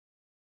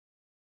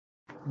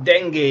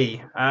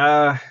Dengue,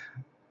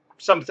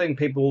 something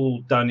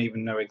people don't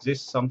even know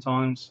exists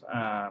sometimes.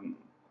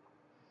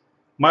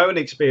 My own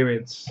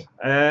experience,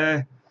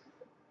 I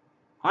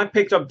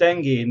picked up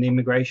dengue in the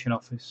immigration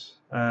office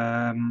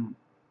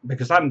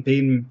because I hadn't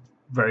been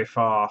very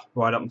far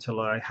right up until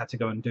I had to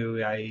go and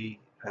do a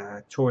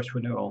tourist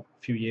renewal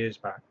a few years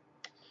back.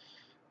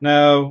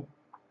 Now,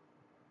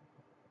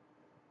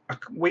 a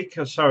week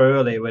or so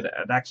earlier,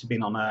 I'd actually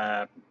been on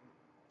a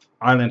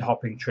island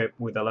hopping trip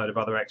with a load of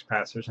other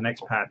expats. There was an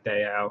expat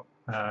day out.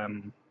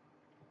 And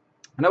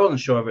I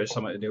wasn't sure if it was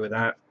something to do with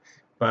that,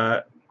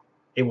 but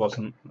it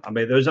wasn't. I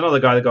mean, there was another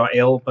guy that got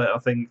ill, but I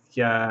think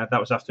that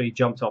was after he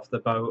jumped off the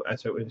boat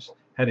as it was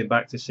heading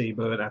back to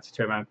Seabird. I had to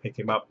turn around and pick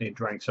him up, and he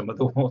drank some of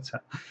the water.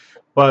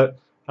 But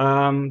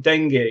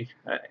dengue,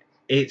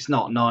 it's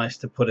not nice,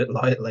 to put it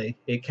lightly.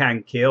 It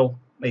can kill.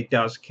 It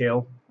does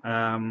kill,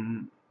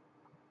 and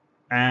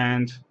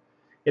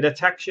it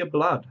attacks your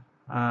blood.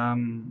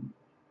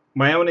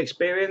 My own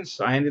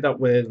experience, I ended up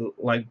with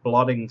like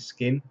blooding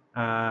skin.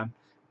 My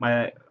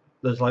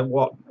There's like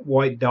what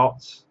white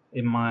dots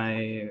in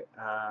my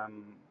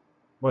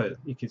well,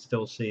 you can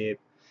still see it.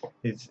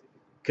 It's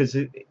because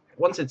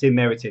once it's in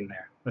there, it's in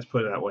there. Let's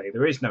put it that way.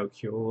 There is no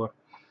cure.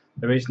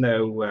 There is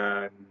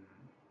no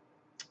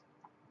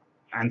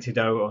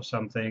antidote or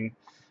something.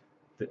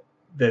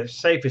 The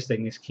safest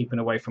thing is keeping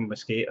away from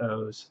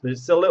mosquitoes.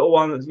 There's the little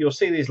one. You'll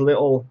see these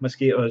little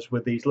mosquitoes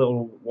with these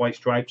little white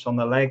stripes on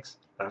their legs.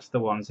 That's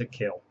the ones that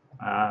kill.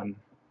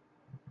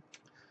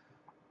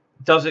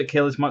 Does it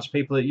kill as much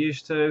people as it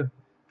used to?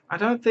 I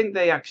don't think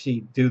they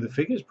actually do the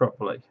figures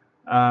properly.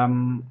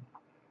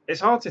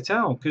 It's hard to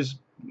tell because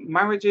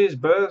marriages,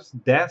 births,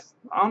 death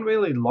aren't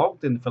really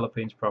logged in the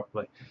Philippines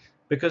properly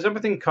because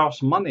everything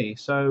costs money.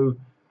 So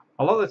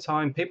a lot of the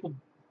time people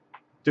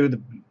do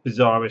the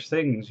bizarrest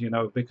things,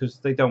 because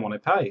they don't want to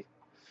pay.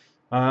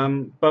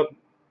 But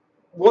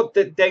what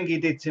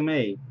dengue did to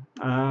me,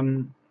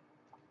 I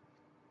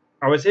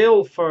was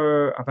ill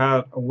for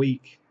about a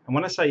week. And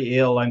when I say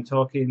ill, I'm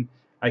talking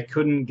I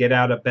couldn't get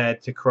out of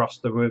bed to cross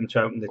the room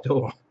to open the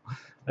door.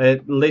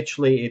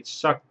 It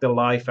sucked the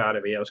life out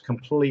of me. I was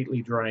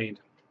completely drained.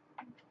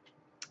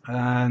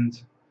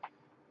 And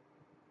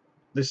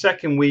the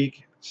second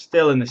week,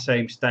 still in the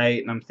same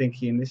state, and I'm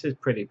thinking, this is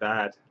pretty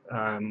bad.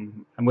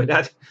 And we'd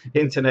had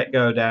internet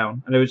go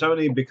down. And it was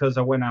only because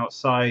I went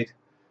outside,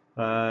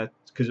 because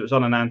it was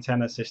on an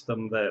antenna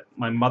system, that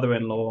my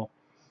mother-in-law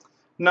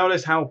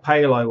noticed how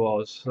pale I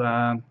was.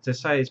 To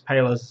say as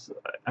pale as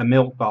a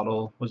milk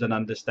bottle was an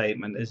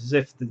understatement. It's as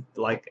if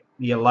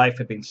your life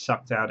had been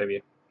sucked out of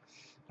you.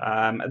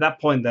 At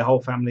that point, the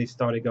whole family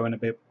started going a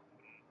bit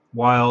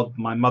wild.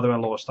 My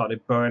mother-in-law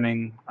started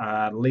burning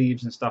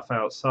leaves and stuff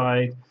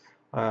outside,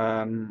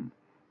 trying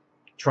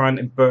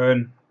to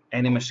burn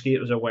any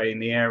mosquitoes away in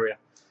the area.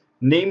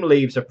 Neem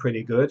leaves are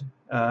pretty good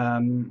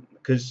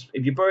because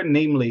if you burn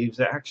neem leaves,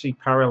 it actually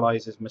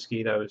paralyzes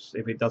mosquitoes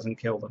if it doesn't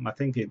kill them. I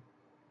think it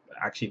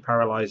actually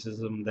paralyzes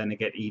them, then they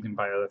get eaten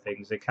by other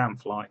things. They can't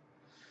fly.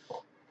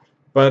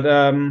 But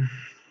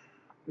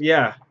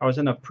yeah, I was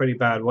in a pretty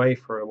bad way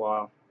for a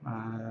while.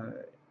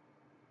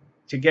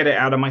 To get it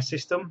out of my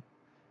system,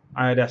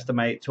 I'd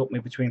estimate it took me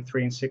between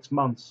 3 and 6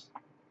 months,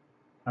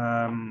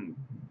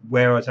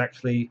 where I was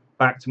actually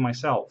back to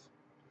myself.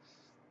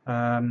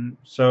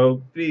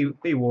 So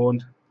be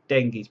warned,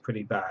 dengue is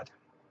pretty bad.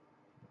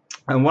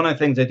 And one of the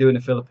things they do in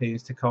the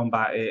Philippines to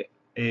combat it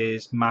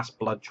is mass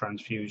blood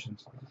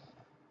transfusions.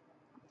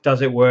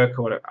 Does it work?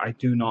 Or I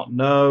do not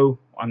know.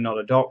 I'm not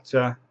a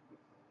doctor.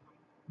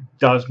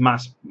 Does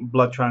mass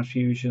blood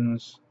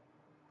transfusions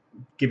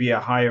give you a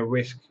higher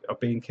risk of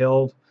being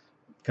killed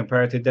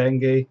compared to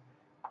dengue?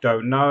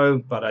 Don't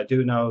know, but I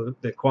do know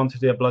the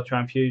quantity of blood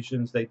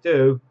transfusions they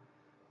do,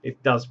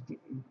 it does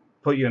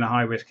put you in a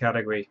high risk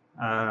category.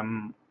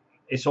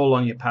 It's all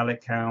on your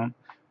pellet count.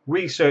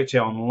 Research it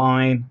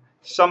online.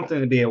 Something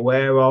to be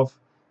aware of.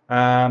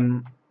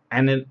 And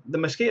then the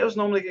mosquitoes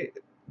normally,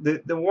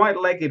 the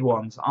white-legged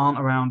ones aren't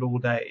around all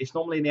day. It's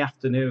normally in the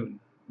afternoon.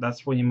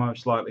 That's when you're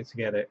most likely to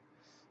get it.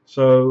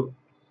 So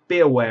be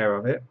aware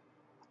of it.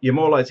 You're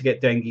more likely to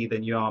get dengue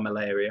than you are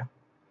malaria.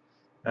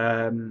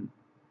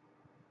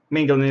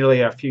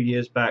 Nearly a few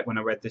years back, when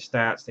I read the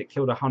stats, it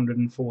killed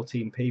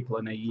 114 people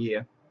in a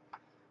year.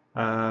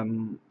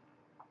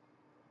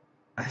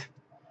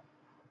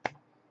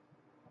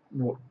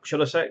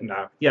 Should I say?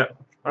 No. Yeah.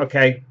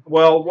 Okay.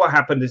 Well, what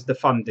happened is the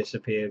fun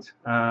disappeared.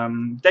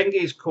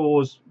 Dengue's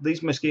caused,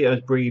 these mosquitoes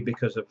breed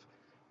because of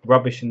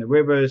rubbish in the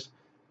rivers,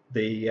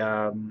 the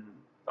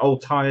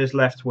old tires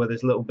left where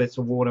there's little bits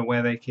of water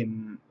where they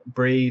can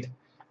breed,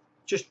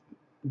 just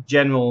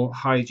general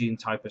hygiene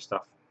type of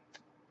stuff.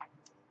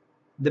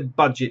 The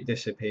budget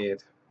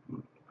disappeared,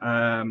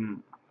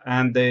 and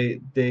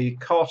the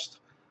cost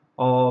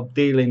of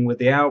dealing with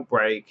the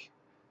outbreak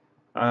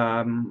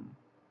cost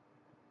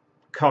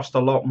a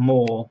lot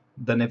more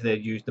than if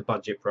they'd used the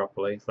budget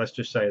properly. Let's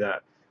just say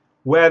that.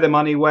 Where the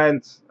money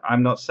went,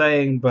 I'm not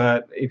saying,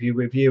 but if you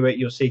review it,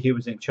 you'll see he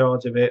was in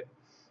charge of it,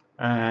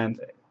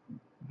 and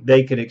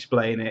they could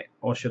explain it,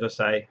 or should I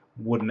say,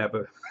 would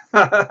never.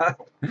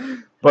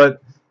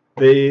 But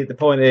the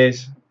point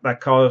is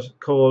that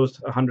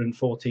caused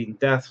 114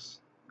 deaths,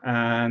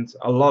 and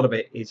a lot of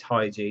it is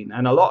hygiene,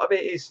 and a lot of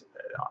it is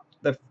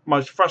the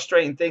most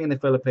frustrating thing in the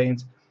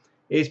Philippines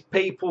is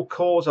people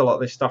cause a lot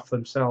of this stuff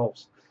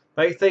themselves.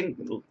 They think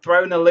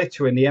throwing a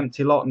litter in the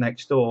empty lot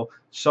next door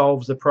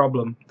solves the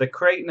problem. They're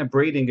creating a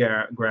breeding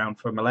ground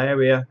for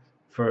malaria,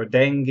 for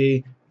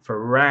dengue,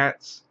 for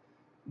rats,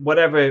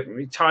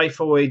 whatever,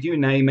 typhoid, you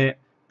name it,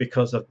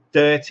 because of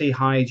dirty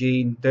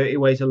hygiene, dirty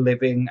ways of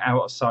living,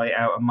 out of sight,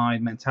 out of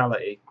mind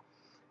mentality.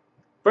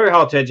 Very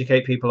hard to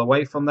educate people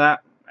away from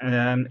that.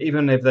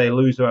 Even if they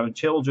lose their own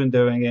children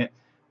doing it,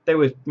 they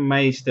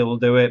may still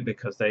do it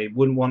because they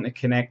wouldn't want to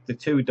connect the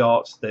two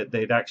dots that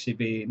they'd actually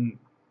been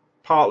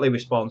partly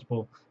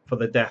responsible for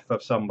the death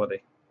of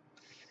somebody.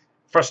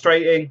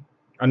 Frustrating,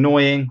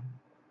 annoying,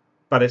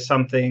 but it's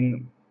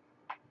something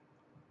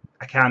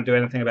I can't do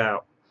anything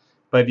about.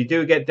 But if you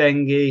do get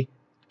dengue,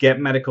 get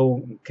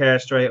medical care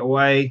straight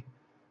away.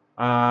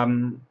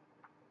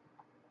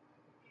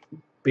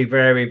 Be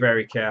very,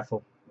 very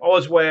careful.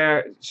 Always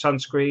wear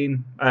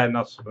sunscreen,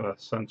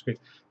 sunscreen,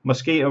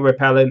 mosquito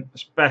repellent,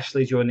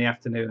 especially during the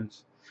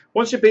afternoons.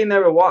 Once you've been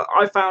there a while,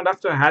 I found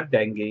after I had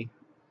dengue,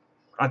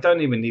 I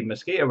don't even need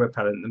mosquito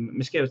repellent. The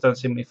mosquitoes don't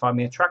seem to find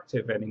me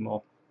attractive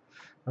anymore.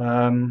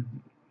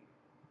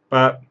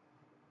 But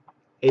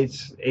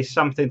it's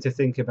something to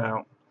think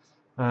about.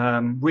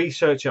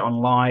 Research it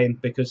online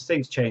because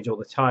things change all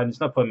the time. There's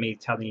no point me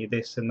telling you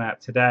this and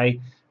that today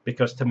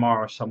because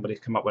tomorrow somebody's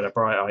come up with a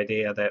bright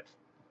idea that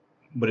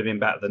would have been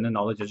better than the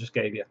knowledge I just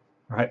gave you.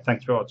 All right,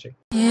 thanks for watching.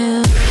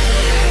 Yeah.